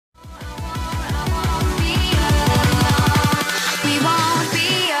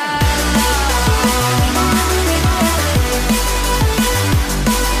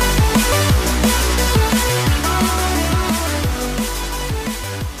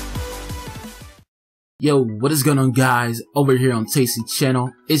Yo, what is going on, guys? Over here on Tasty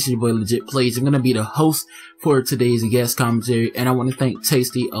channel, it's your boy Legit Plays. I'm gonna be the host for today's guest commentary, and I want to thank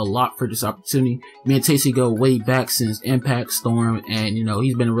Tasty a lot for this opportunity. Me and Tasty go way back since Impact Storm, and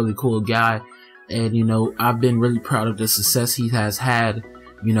he's been a really cool guy, and I've been really proud of the success he has had,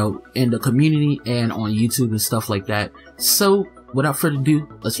 in the community and on YouTube and stuff like that. So without further ado,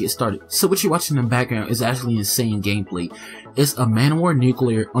 let's get started. So what you're watching in the background is actually insane gameplay. It's a Man of War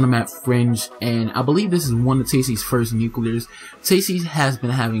nuclear on the map Fringe, and I believe this is one of Tasty's first nuclears. Tasty has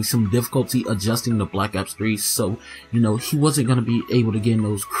been having some difficulty adjusting to Black Ops 3, so he wasn't going to be able to get in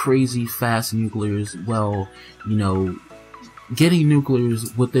those crazy fast nuclears, getting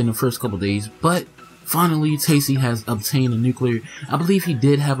nuclears within the first couple days. But finally, Tasty has obtained a nuclear. I believe he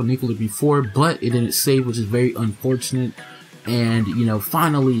did have a nuclear before, but it didn't save, which is very unfortunate. And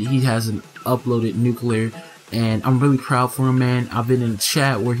finally he has an uploaded nuclear, and I'm really proud for him, man. I've been in a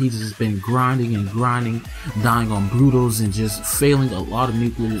chat where he's just been grinding and grinding, dying on brutals and just failing a lot of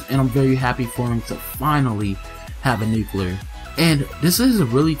nuclears, and I'm very happy for him to finally have a nuclear. And this is a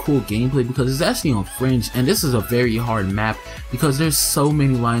really cool gameplay because it's actually on Fringe, and this is a very hard map because there's so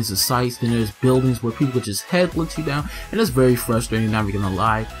many lines of sight, and there's buildings where people could just headbutt you down, and it's very frustrating, not even gonna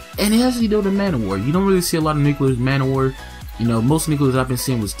lie. And it actually does the Man of War. You don't really see a lot of nuclears in Man of War. Most nuclears I've been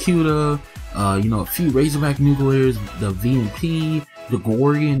seeing was Cuda, a few Razorback nuclears, the VMP, the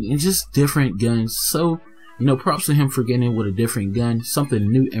Gorgon, and just different guns. So, props to him for getting in with a different gun, something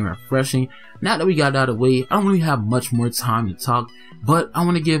new and refreshing. Now that we got out of the way, I don't really have much more time to talk, but I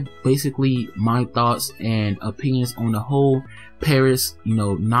want to give basically my thoughts and opinions on the whole Paris,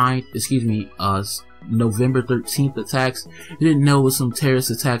 November 13th attacks. You didn't know it was some terrorist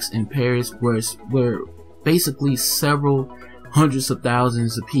attacks in Paris where basically several hundreds of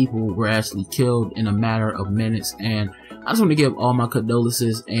thousands of people were actually killed in a matter of minutes. And I just want to give all my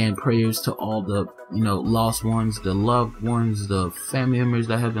condolences and prayers to all the lost ones, the loved ones, the family members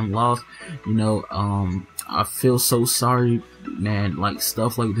that have been lost. I feel so sorry, man. Like,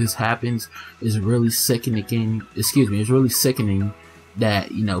 stuff like this happens is really sickening. It's really sickening that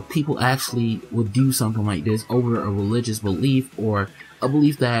people actually would do something like this over a religious belief, or a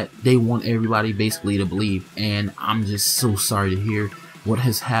belief that they want everybody basically to believe. And I'm just so sorry to hear what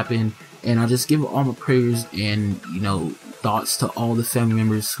has happened, and I just give all my prayers and thoughts to all the family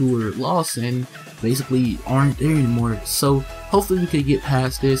members who were lost and basically aren't there anymore. So hopefully we can get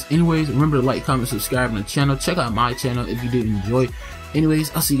past this. Anyways, remember to like, comment, subscribe on the channel. Check out my channel if you did enjoy.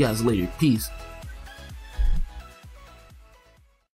 Anyways, I'll see you guys later. Peace.